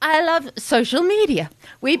love social media,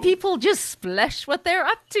 where people just splash what they're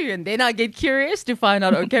up to. And then I get curious to find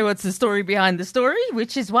out, okay, what's the story behind the story?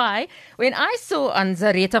 Which is why when I saw on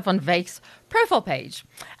Zaretha van Wyk's profile page,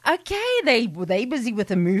 okay, they busy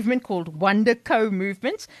with a movement called Wonder Co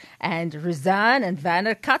movement, and Rozan and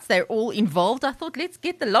Werner Katz, they're all involved. I thought, let's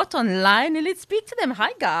get the lot online and let's speak to them.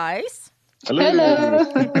 Hi, guys. Hello.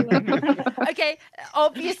 Okay,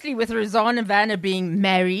 obviously with Rozan and Werner being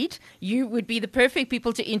married, you would be the perfect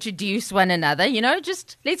people to introduce one another. You know,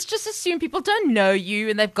 let's just assume people don't know you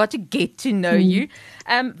and they've got to get to know you.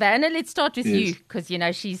 Werner, let's start with you because, you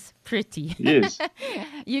know, she's pretty. Yes.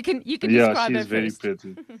 you can describe her she's very first.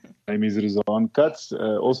 pretty. Her name is Zaretha Katz,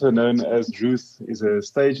 also known as Ruth, is a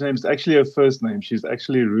stage name. It's actually her first name. She's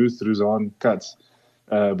actually Ruth Zaretha Katz,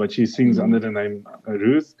 but she sings under the name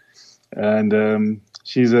Ruth. And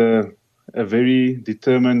she's a very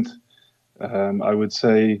determined, I would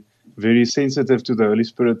say, very sensitive to the Holy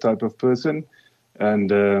Spirit type of person.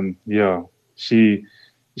 And she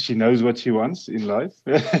knows what she wants in life,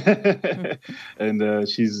 and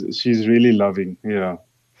she's really loving. Yeah.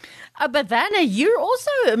 But Werner, you're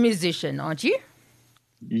also a musician, aren't you?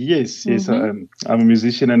 Yes, I'm a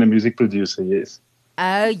musician and a music producer. Yes.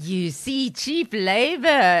 Oh, you see, cheap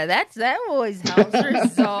labor. That always helps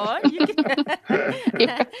Rozan.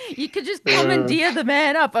 You could just commandeer the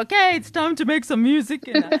man up. Okay, it's time to make some music.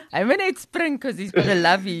 And I'm going to spring because he's going to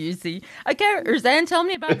love you see. Okay, Rozan, tell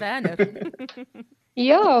me about Werner.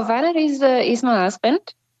 Yeah, Werner is my husband,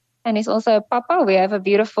 and he's also a papa. We have a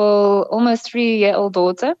beautiful, almost 3-year-old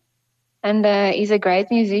daughter. And he's a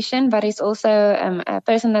great musician, but he's also a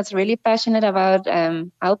person that's really passionate about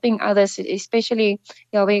helping others, especially,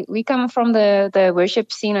 we come from the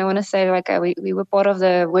worship scene. I want to say, we were part of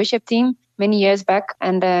the worship team many years back,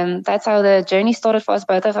 and that's how the journey started for us.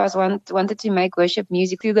 Both of us wanted to make worship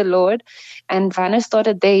music to the Lord, and Werner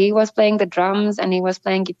started there. He was playing the drums and he was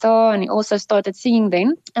playing guitar, and he also started singing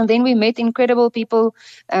then. And then we met incredible people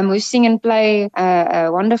who sing and play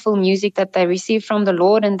wonderful music that they received from the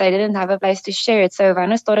Lord, and they didn't have a place to share it. So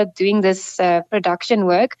Werner started doing this production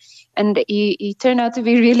work, and he turned out to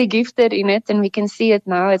be really gifted in it, and we can see it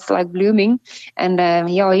now. It's like blooming, and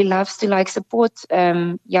he loves to support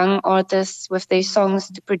young artists with their songs,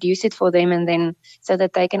 to produce it for them, and then so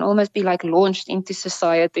that they can almost be launched into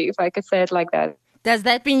society, if I could say it like that. Does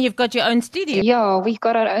that mean you've got your own studio? Yeah, we've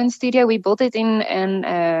got our own studio. We built it in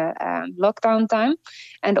lockdown time.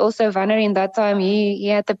 And also Werner in that time, he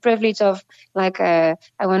had the privilege of,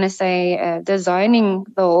 designing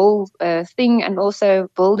the whole thing, and also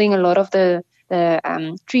building a lot of the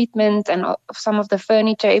treatment and some of the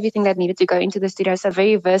furniture, everything that needed to go into the studio. So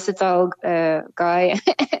very versatile guy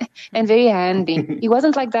and very handy. He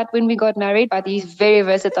wasn't like that when we got married, but he's very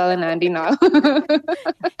versatile and handy now.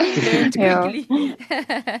 Learned quickly.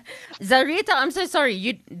 Zaretha, I'm so sorry.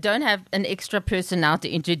 You don't have an extra person now to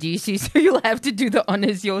introduce you, so you'll have to do the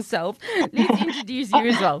honors yourself. Let's introduce you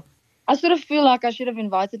as well. I sort of feel like I should have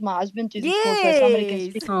invited my husband to this call so somebody can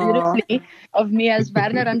speak beautifully of me as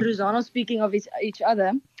Werner and Rozan are speaking of each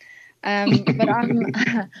other. But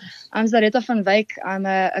I'm Zaretha van Wyk. I'm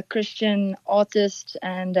a Christian artist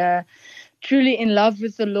and truly in love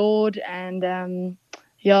with the Lord, and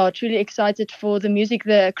truly excited for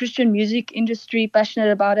the Christian music industry,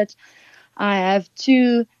 passionate about it. I have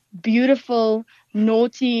 2 beautiful,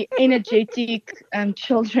 naughty, energetic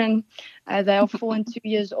children. They are 4 and 2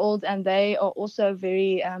 years old, and they are also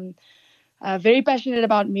very passionate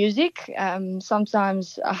about music.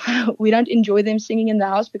 Sometimes we don't enjoy them singing in the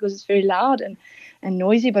house because it's very loud and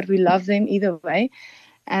noisy, but we love them either way.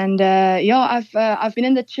 And I've been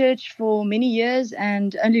in the church for many years,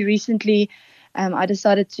 and only recently I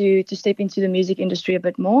decided to step into the music industry a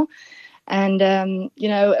bit more. And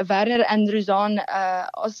Werner and Rozan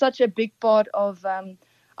are such a big part of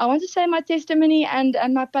I want to say my testimony and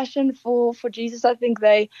my passion for Jesus. I think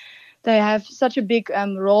they have such a big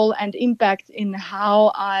role and impact in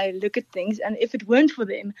how I look at things. And if it weren't for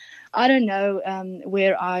them, I don't know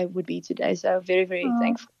where I would be today. So very, very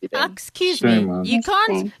thankful to them. Excuse me, you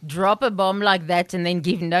can't drop a bomb like that and then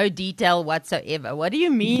give no detail whatsoever. What do you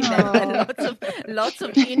mean? Lots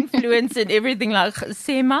of influence and everything like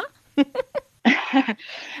Sema?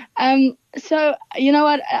 So you know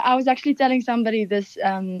what, I was actually telling somebody this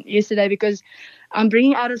yesterday, because I'm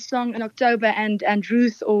bringing out a song in October, and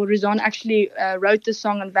Ruth or Rozan actually wrote the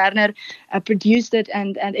song, and Werner produced it,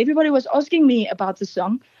 and everybody was asking me about the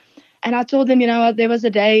song, and I told them, you know what, there was a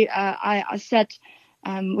day I sat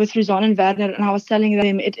with Rozan and Werner, and I was telling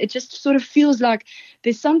them it just sort of feels like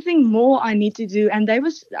there's something more I need to do. And I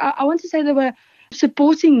want to say they were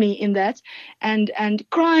supporting me in that, and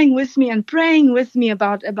crying with me and praying with me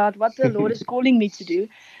about what the Lord is calling me to do.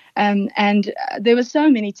 There were so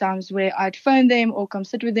many times where I'd phone them or come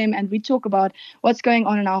sit with them, and we talk about what's going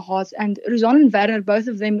on in our hearts. And Ruzan and Werner, both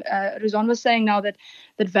of them, Ruzan was saying now that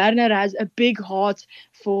Werner has a big heart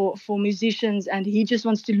for musicians, and he just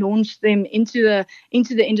wants to launch them into the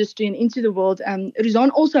industry and into the world.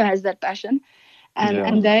 Ruzan also has that passion.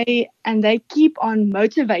 And they keep on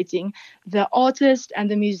motivating the artists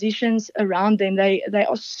and the musicians around them. They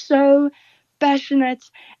are so passionate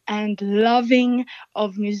and loving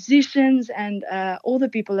of musicians and all the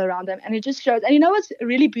people around them, and it just shows. And you know what's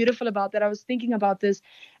really beautiful about that? I was thinking about this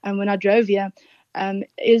when I drove here.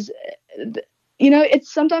 Is it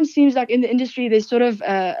sometimes seems like in the industry there's sort of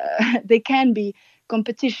there can be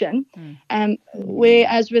competition,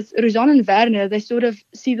 whereas with Ruzan and Werner, they sort of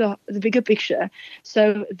see the bigger picture.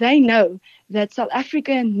 So they know that South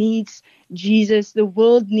Africa needs Jesus, the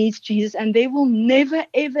world needs Jesus, and there will never,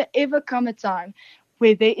 ever, ever come a time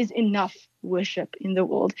where there is enough worship in the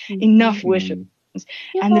world, enough worship.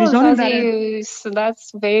 And Ruzan and Werner, so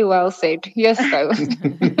that's very well said. Yes, so.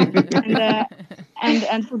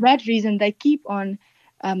 and for that reason, they keep on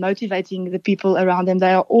motivating the people around them.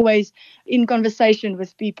 They are always in conversation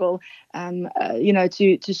with people,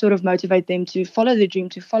 to sort of motivate them to follow the dream,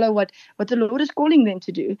 to follow what the Lord is calling them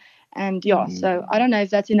to do. And so I don't know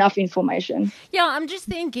if that's enough information. Yeah, I'm just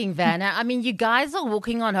thinking, Vanna, I mean, you guys are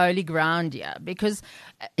walking on holy ground here, because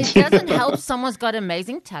it doesn't help someone's got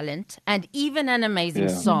amazing talent and even an amazing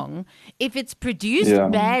song. If it's produced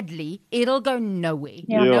badly, it'll go nowhere.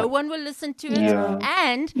 No one will listen to it.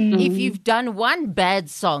 And if you've done one bad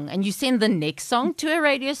song and you send the next song to a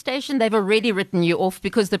radio station, they've already written you off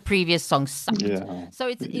because the previous song sucked. So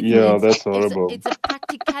it's that's horrible. It's a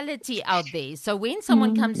practicality out there. So when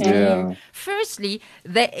someone comes to you, firstly,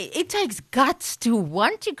 it takes guts to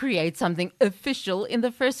want to create something official in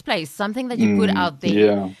the first place, something that you put out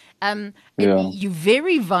there. You're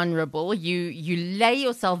very vulnerable. You lay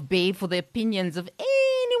yourself bare for the opinions of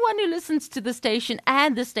anyone who listens to the station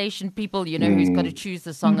and the station people, who's got to choose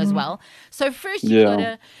the song as well. So first you've got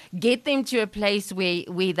to get them to a place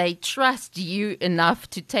where they trust you enough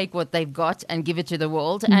to take what they've got and give it to the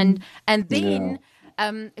world. And then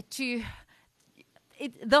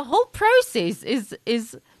the whole process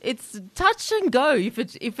it's touch and go. If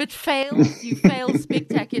it fails, you fail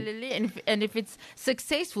spectacularly, and if it's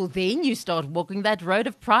successful, then you start walking that road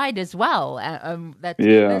of pride as well.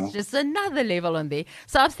 That's just another level on there.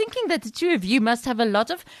 So I'm thinking that the two of you must have a lot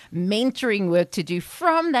of mentoring work to do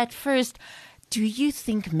from that first. Do you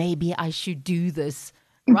think maybe I should do this?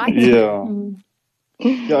 Right? Yeah.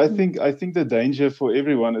 I think the danger for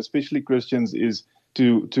everyone, especially Christians, is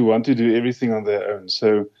to want to do everything on their own.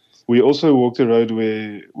 So we also walked a road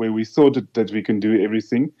where we thought that we can do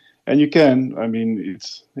everything, and you can. I mean,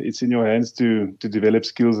 it's in your hands to develop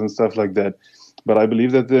skills and stuff like that. But I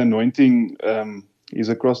believe that the anointing is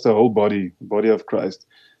across the whole body of Christ.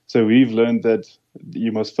 So we've learned that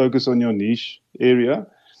you must focus on your niche area,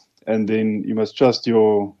 and then you must trust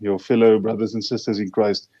your fellow brothers and sisters in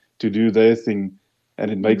Christ to do their thing. And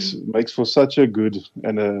it makes for such a good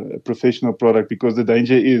and a professional product, because the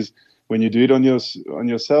danger is when you do it on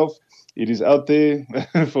yourself, it is out there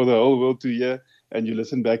for the whole world to hear, and you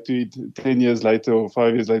listen back to it 10 years later or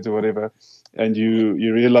 5 years later, whatever, and you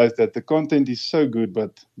realize that the content is so good,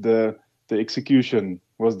 but the execution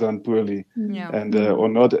was done poorly and or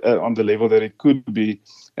not on the level that it could be.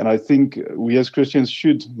 And I think we as Christians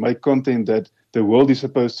should make content that the world is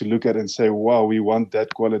supposed to look at and say, wow, we want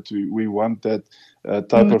that quality, we want that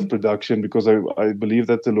type of production, because I believe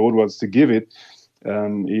that the Lord wants to give it.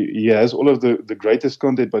 He has all of the greatest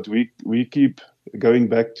content, but we keep going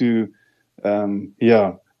back to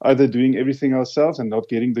either doing everything ourselves and not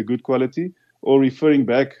getting the good quality, or referring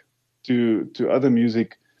back to other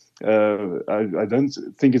music. I don't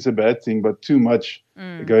think it's a bad thing, but too much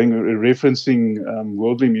referencing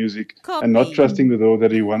worldly music and not trusting the Lord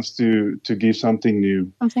that He wants to give something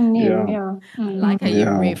new. Something new, I like how you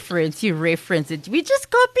reference it. We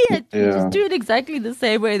just copy it. We just do it exactly the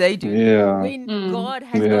same way they do. When God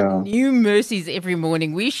has got new mercies every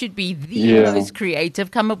morning, we should be the most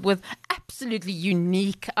creative, come up with absolutely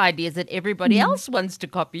unique ideas that everybody else wants to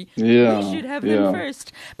copy. We should have them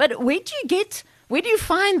first. But where do you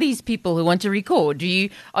find these people who want to record? Do you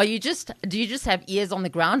just have ears on the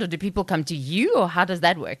ground, or do people come to you, or how does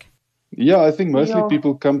that work? Yeah, I think mostly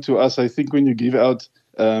people come to us. I think when you give out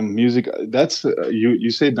music, that's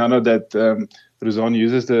you said, Nana, that Ruzan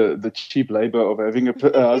uses the cheap labor of having a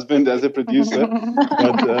husband as a producer,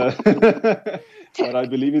 But I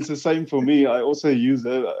believe it's the same for me. I also use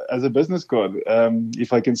it as a business card,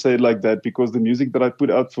 if I can say it like that, because the music that I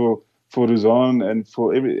put out for Ruzan and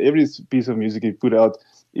for every piece of music you put out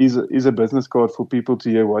is a business card for people to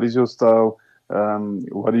hear. What is your style?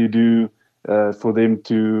 What do you do? For them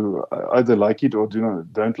to either like it or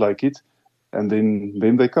don't like it, and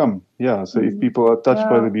then they come. Yeah. So if people are touched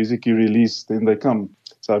by the music you release, then they come.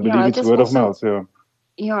 So I believe it's word of mouth. Yeah.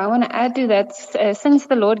 Yeah, I want to add to that. Since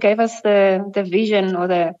the Lord gave us the vision or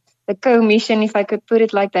the co-mission, if I could put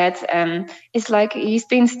it like that, it's like He's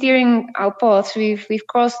been steering our paths. We've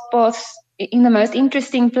crossed paths in the most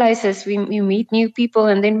interesting places. We meet new people,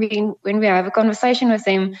 and then when we have a conversation with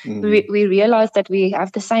them, we realize that we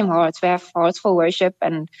have the same hearts. We have hearts for worship,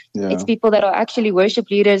 and it's people that are actually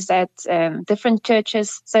worship leaders at different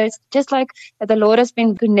churches. So it's just like the Lord has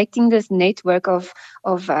been connecting this network of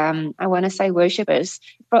I want to say worshipers.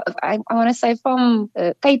 I want to say from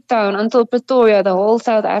Cape Town until Pretoria, the whole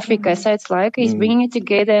South Africa. So it's like He's bringing it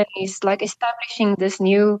together. He's like establishing this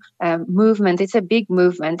new movement. It's a big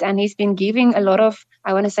movement, and He's been giving a lot of,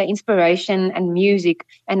 I want to say, inspiration and music.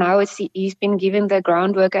 And now He's been giving the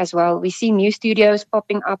groundwork as well. We see new studios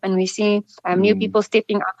popping up, and we see new people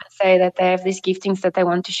stepping up and say that they have these giftings that they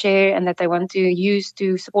want to share and that they want to use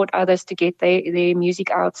to support others to get their music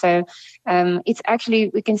out. So it's actually,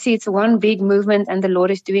 we can see it's one big movement, and the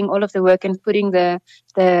Lord is doing all of the work and putting the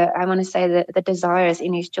I want to say the desires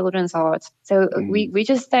in His children's hearts. So we're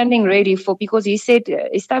just standing ready because He said,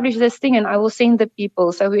 establish this thing and I will send the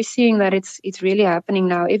people. So we're seeing that it's really happening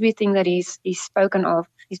now. Everything that He's spoken of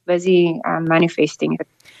is busy manifesting it.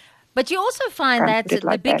 But you also find that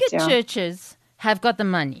the bigger churches have got the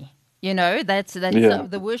money. That's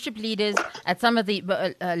the worship leaders at some of the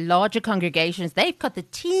larger congregations. They've got the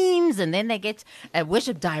teams, and then they get a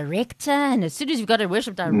worship director. And as soon as you've got a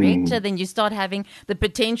worship director, then you start having the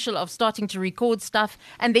potential of starting to record stuff.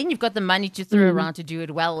 And then you've got the money to throw around to do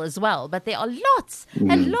it well as well. But there are lots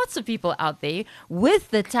and lots of people out there with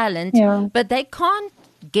the talent, but they can't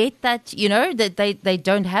get that, that they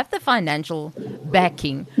don't have the financial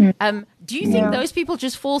backing. Do you think those people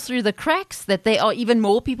just fall through the cracks, that there are even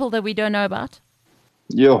more people that we don't know about?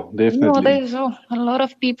 Yeah, definitely. There's a lot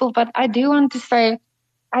of people, but I do want to say,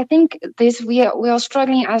 I think we are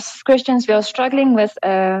struggling as Christians. We are struggling with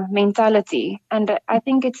mentality, and I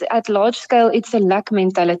think it's at large scale. It's a lack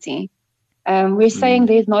mentality. We're saying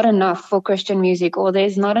there's not enough for Christian music, or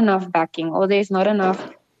there's not enough backing, or there's not enough.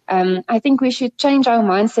 I think we should change our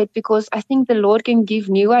mindset, because I think the Lord can give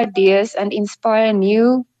new ideas and inspire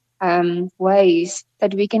new ways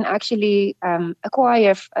that we can actually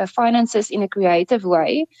acquire finances in a creative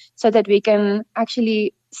way, so that we can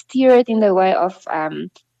actually steer it in the way of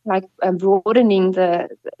broadening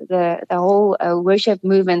the whole worship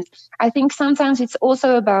movement. I think sometimes it's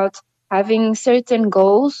also about having certain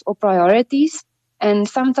goals or priorities. And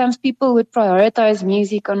sometimes people would prioritize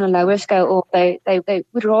music on a lower scale, or they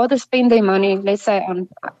would rather spend their money, let's say, I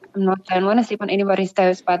don't want to step on anybody's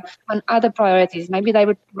toes, but on other priorities. Maybe they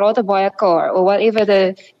would rather buy a car or whatever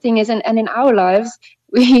the thing is. And in our lives,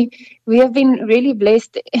 we have been really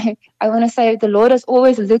blessed. I want to say the Lord has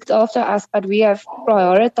always looked after us, but we have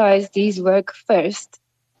prioritized His work first.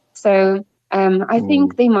 So I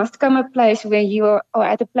think there must come a place where you are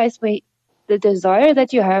at a place where the desire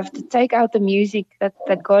that you have to take out the music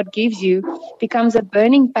that God gives you becomes a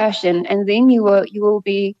burning passion, and then you will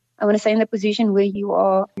be, I want to say, in the position where you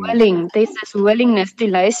are willing. There's this willingness to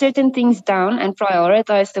lay certain things down and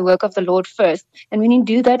prioritize the work of the Lord first. And when you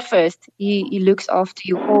do that first, He looks after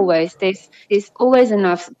you always. There's always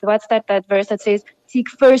enough. What's that verse that says, seek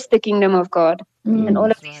first the kingdom of God, and all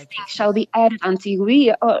of these things shall be added unto you.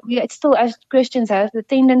 We still, as Christians, have the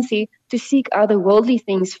tendency to seek other worldly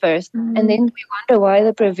things first, and then we wonder why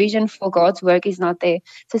the provision for God's work is not there.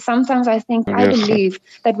 So sometimes I believe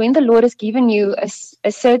that when the Lord has given you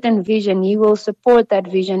a certain vision, He will support that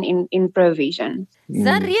vision in provision.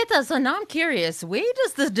 Zaretha, so now I'm curious, where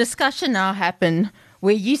does the discussion now happen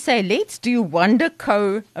where you say, let's do Wonder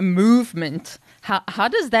Co movement? How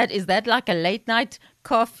does that, is that like a late night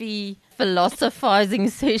coffee philosophizing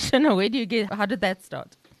session, or how did that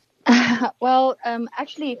start? Well,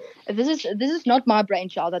 actually, this is not my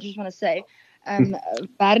brainchild. I just want to say,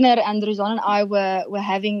 Werner and Ruth and I were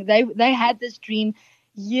having, they had this dream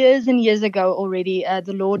years and years ago already.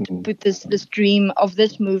 The Lord put this dream of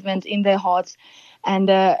this movement in their hearts, and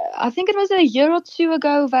I think it was a year or two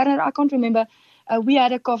ago, Werner, I can't remember. We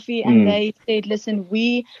had a coffee, and they said, "Listen,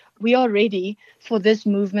 we are ready for this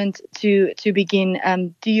movement to begin.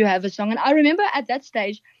 Do you have a song?" And I remember at that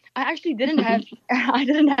stage, I actually didn't have I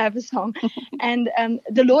didn't have a song, and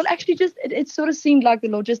the Lord actually just it sort of seemed like the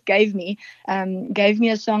Lord just gave me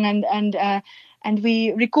a song, and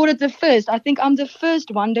we recorded the first. I think I'm the first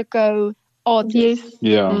Wonderco artist. Yes.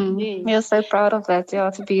 Yeah. Yes. We are so proud of that. Yeah,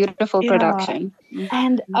 it's a beautiful production.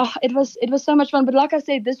 And it was so much fun. But like I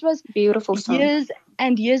said, this was Beautiful song. years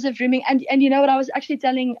and years of dreaming. And you know what? I was actually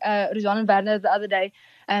telling Rosanne and Werner the other day.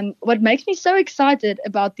 What makes me so excited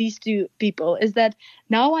about these two people is that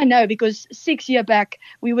now I know, because 6 years back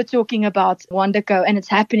we were talking about Wonderco and it's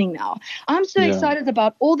happening now. I'm so excited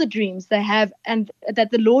about all the dreams they have and that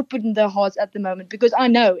the Lord put in their hearts at the moment, because I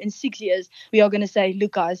know in 6 years we are going to say,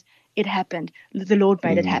 look guys, it happened. The Lord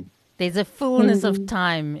made it happen. There's a fullness of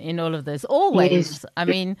time in all of this. Always. Yes. I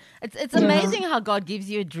mean, it's amazing how God gives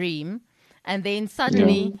you a dream, and then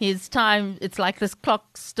suddenly his time, it's like this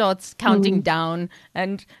clock starts counting down,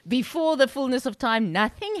 and before the fullness of time,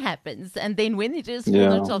 nothing happens. And then when it is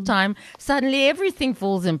fullness of time, suddenly everything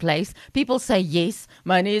falls in place. People say, yes,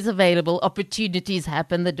 money is available, opportunities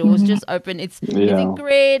happen, the doors just open. It's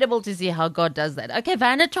incredible to see how God does that. Okay,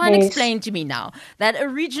 Vanna, try and explain to me now that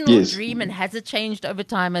original dream, and has it changed over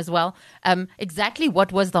time as well? Exactly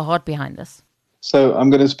what was the heart behind this? So I'm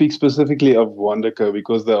going to speak specifically of Wonderco,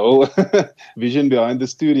 because the whole vision behind the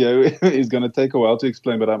studio is going to take a while to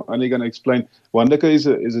explain, but I'm only going to explain. Wonderco is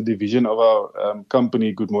a division of our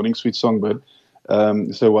company, Good Morning Sweet Songbird.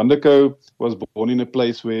 So Wonderco was born in a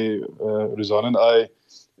place where Rosanne and I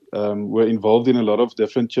were involved in a lot of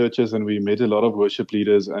different churches, and we met a lot of worship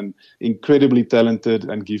leaders and incredibly talented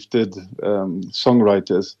and gifted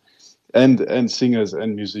songwriters. And singers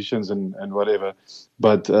and musicians and whatever.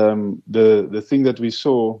 But the thing that we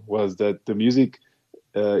saw was that the music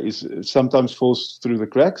is sometimes falls through the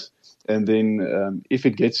cracks. And then if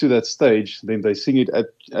it gets to that stage, then they sing it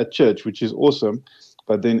at church, which is awesome.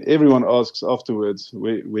 But then everyone asks afterwards,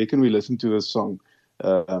 where can we listen to this song?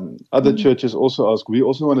 Other churches also ask, we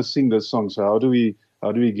also want to sing this song. So how do we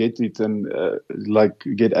get it and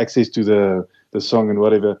get access to the song and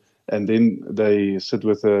whatever? And then they sit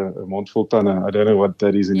with a mondvol tanden. I don't know what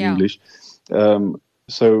that is in English.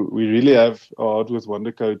 So we really have a heart with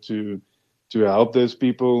Wonderco to help those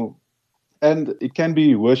people. And it can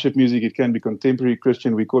be worship music. It can be contemporary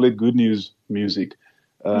Christian. We call it good news music.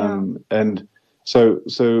 And so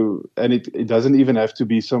it doesn't even have to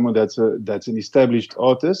be someone that's an established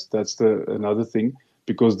artist. That's another thing,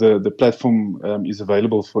 because the platform is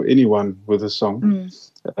available for anyone with a song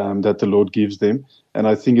that the Lord gives them. And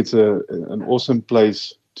I think it's an awesome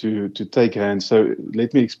place to take hands. So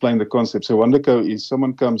let me explain the concept. So Wonderco is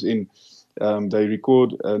someone comes in, they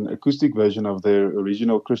record an acoustic version of their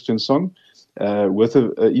original Christian song with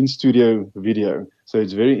an in-studio video. So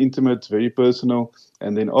it's very intimate, very personal.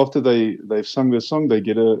 And then after they've sung the song, they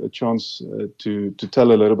get a chance to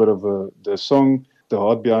tell a little bit of the song, the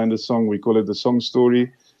heart behind the song. We call it the song story.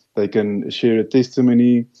 They can share a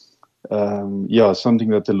testimony, something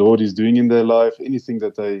that the Lord is doing in their life, anything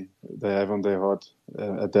that they have on their heart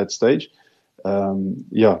at that stage.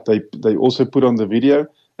 They also put on the video,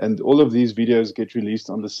 and all of these videos get released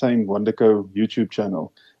on the same Wonderco YouTube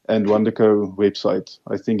channel and Wonderco website.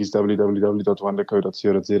 I think it's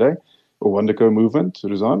www.wonderco.co.za or Wonderco Movement,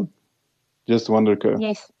 Rosanne? Just Wonderco.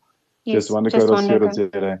 Yes. Just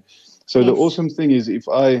Wonderco.co.za. So the awesome thing is, if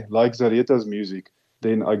I like Zaretha's music,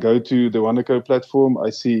 then I go to the Wonderco platform, I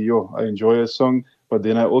see, I enjoy a song, but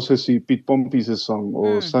then I also see Pete Pompey's song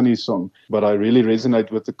or Sunny's song, but I really resonate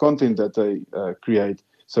with the content that they create.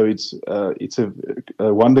 So it's a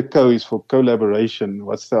Wonderco is for collaboration.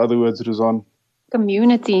 What's the other words, Rosanne?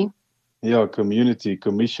 Community. Yeah, community,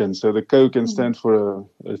 commission. So the co can stand for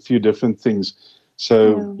a few different things.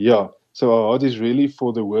 So so our heart is really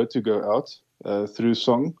for the word to go out through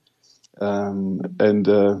song.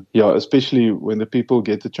 Especially when the people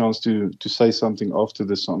get the chance to say something after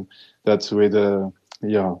the song, that's where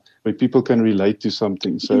where people can relate to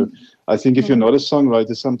something. So I think if you're not a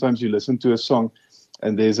songwriter, sometimes you listen to a song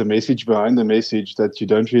and there's a message behind the message that you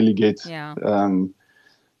don't really get.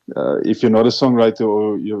 If you're not a songwriter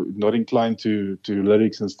or you're not inclined to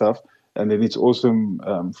lyrics and stuff, and then it's awesome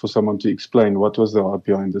for someone to explain what was the heart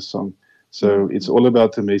behind the song. So it's all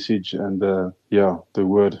about the message and the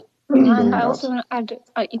word. And I also want to add,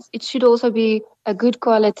 it should also be a good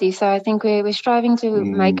quality. So I think we're striving to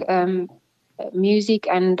make music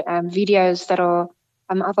and videos that are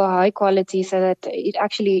of a high quality, so that it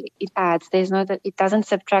adds. It doesn't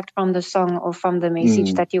subtract from the song or from the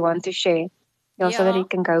message that you want to share. So that it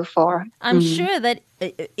can go far. I'm sure that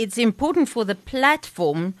it's important for the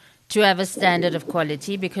platform to have a standard of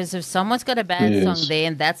quality, because if someone's got a bad song there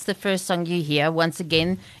and that's the first song you hear, once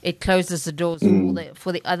again, it closes the doors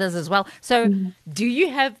for the others as well. So do you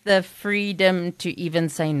have the freedom to even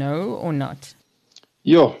say no or not?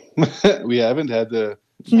 Yeah, we haven't had the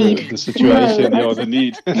situation or the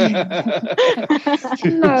need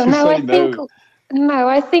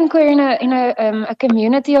I think we're in a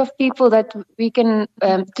community of people that we can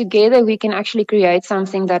together we can actually create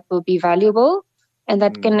something that will be valuable and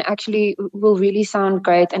that will really sound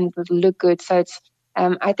great and will look good. So it's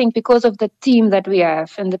I think because of the team that we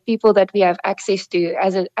have and the people that we have access to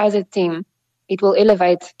as a team, it will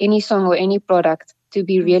elevate any song or any product to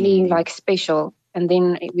be really like special. And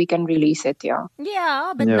then we can release it,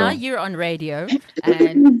 Yeah, but now you're on radio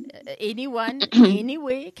and anyone,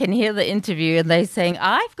 anywhere can hear the interview and they're saying,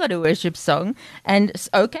 I've got a worship song and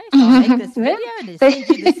okay, so I'll make this video and send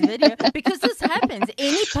you this video. Because this happens.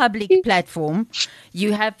 Any public platform,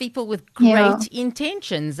 you have people with great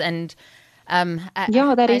intentions and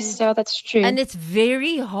that's true. And it's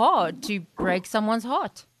very hard to break someone's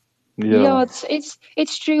heart. Yeah,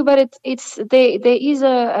 it's true, but there is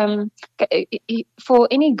a for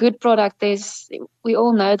any good product. We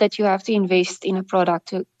all know that you have to invest in a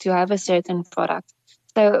product to have a certain product.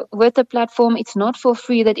 So with the platform, it's not for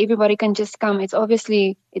free that everybody can just come. It's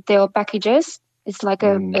obviously there are packages. It's like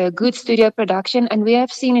a good studio production, and we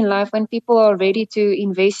have seen in life when people are ready to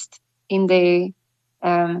invest in their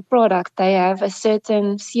product, they have a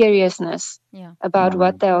certain seriousness about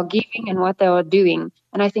what they are giving and what they are doing.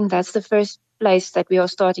 And I think that's the first place that we are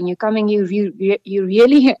starting. You're coming, you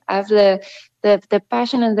really have the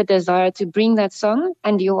passion and the desire to bring that song,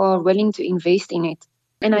 and you are willing to invest in it.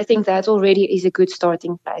 And I think that already is a good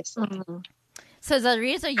starting place. So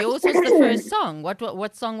Zaretha, yours was the first song.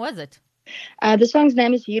 What song was it? The song's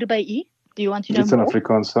name is Hier by U. Do you want to know It's more? an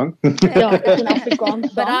Afrikaans song. Yeah, it's an Afrikaans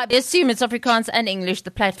song. But I assume it's Afrikaans and English,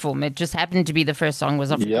 the platform. It just happened to be the first song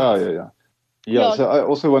was Afrikaans. Yeah, so I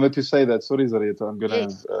also wanted to say that. Sorry, Zaretha, I'm going to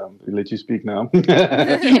let you speak now.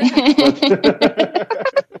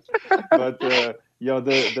 But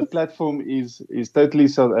the platform is totally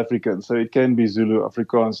South African. So it can be Zulu,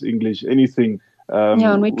 Afrikaans, English, anything.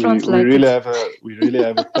 And we translate. We really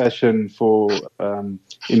have a passion for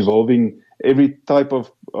involving every type of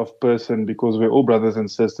person, because we're all brothers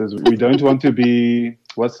and sisters. We don't want to be,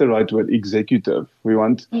 what's the right word, executive. We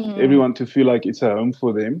want everyone to feel like it's a home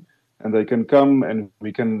for them, and they can come and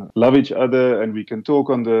we can love each other and we can talk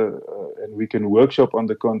and we can workshop on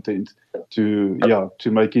the content to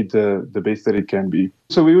make it the best that it can be.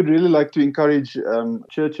 So we would really like to encourage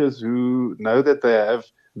churches who know that they have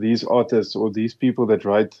these artists or these people that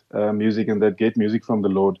write music and that get music from the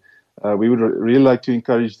Lord. We would really like to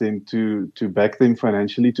encourage them to back them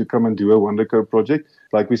financially to come and do a Wonderco project.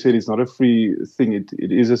 Like we said, it's not a free thing.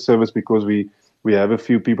 It is a service because we have a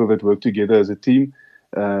few people that work together as a team.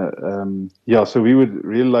 So we would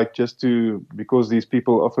really like because these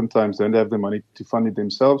people oftentimes don't have the money to fund it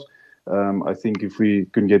themselves. I think if we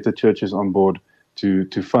can get the churches on board to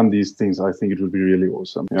fund these things, I think it would be really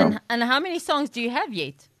awesome. Yeah. And how many songs do you have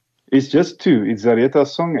yet? It's just two. It's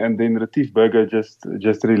Zaretha's song, and then Retief Burger just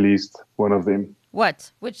released one of them.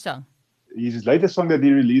 What? Which song? His latest song that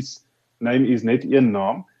he released, name is Net Een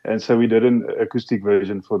Naam, and so we did an acoustic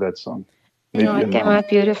version for that song. It came out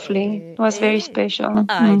beautifully. It was very special.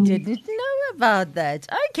 I didn't know about that.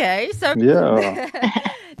 Okay, so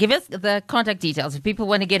give us the contact details. If people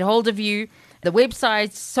want to get hold of you, the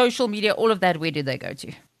website, social media, all of that, where do they go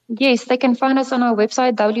to? Yes, they can find us on our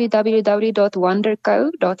website,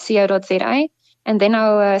 www.wonderco.co.za. And then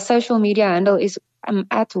our social media handle is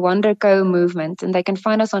at Wonderco Movement. And they can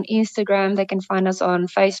find us on Instagram. They can find us on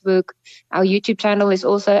Facebook. Our YouTube channel is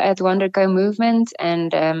also at Wonderco Movement,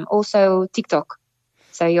 and also TikTok.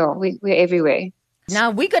 So, we're everywhere.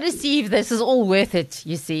 Now, we got to see if this is all worth it,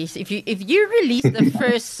 you see. If you release the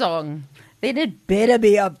first song, then it better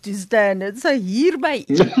be up to standard. So hier by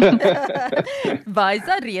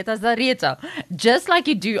Zaretha. Just like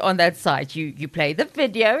you do on that site. You play the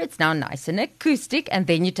video, it's now nice and acoustic, and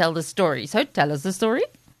then you tell the story. So tell us the story.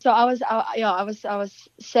 So I was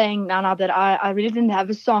saying now that I really didn't have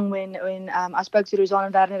a song when I spoke to Rosanne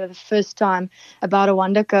and Werner the first time about a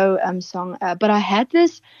Wonderco song. But I had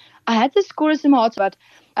this chorus in my heart, but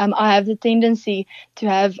I have the tendency to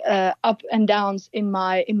have up and downs in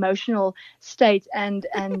my emotional state, and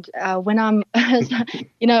when I'm,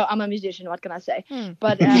 I'm a musician. What can I say?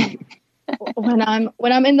 But when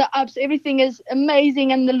I'm in the ups, everything is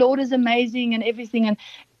amazing, and the Lord is amazing, and everything.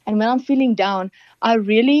 And when I'm feeling down, I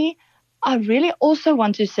really also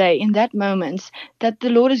want to say in that moment that the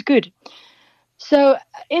Lord is good. So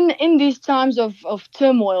in these times of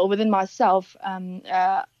turmoil within myself,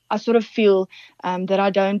 I sort of feel that I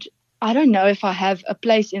don't know if I have a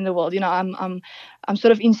place in the world. I'm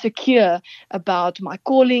sort of insecure about my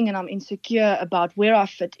calling, and I'm insecure about where I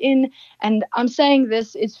fit in. And I'm saying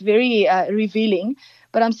this, it's very revealing,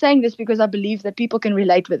 but I'm saying this because I believe that people can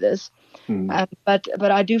relate with this.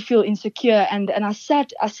 But I do feel insecure, and I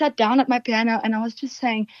sat down at my piano, and I was just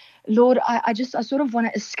saying, Lord, I sort of want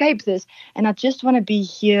to escape this, and I just want to be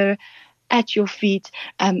here at your feet.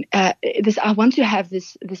 I want to have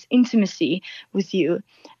this intimacy with you.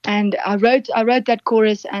 And I wrote that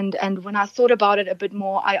chorus, and when I thought about it a bit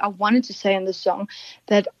more, I wanted to say in the song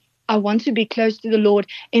that I want to be close to the Lord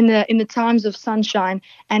in the times of sunshine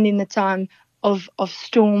and in the time of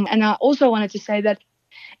storm. And I also wanted to say that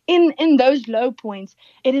in those low points,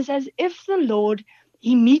 it is as if the Lord,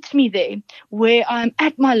 He meets me there where I'm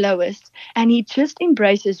at my lowest, and He just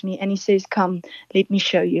embraces me and He says, come, let me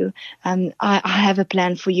show you. I have a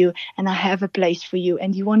plan for you, and I have a place for you,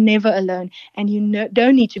 and you are never alone, and you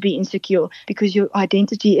don't need to be insecure because your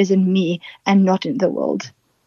identity is in me and not in the world.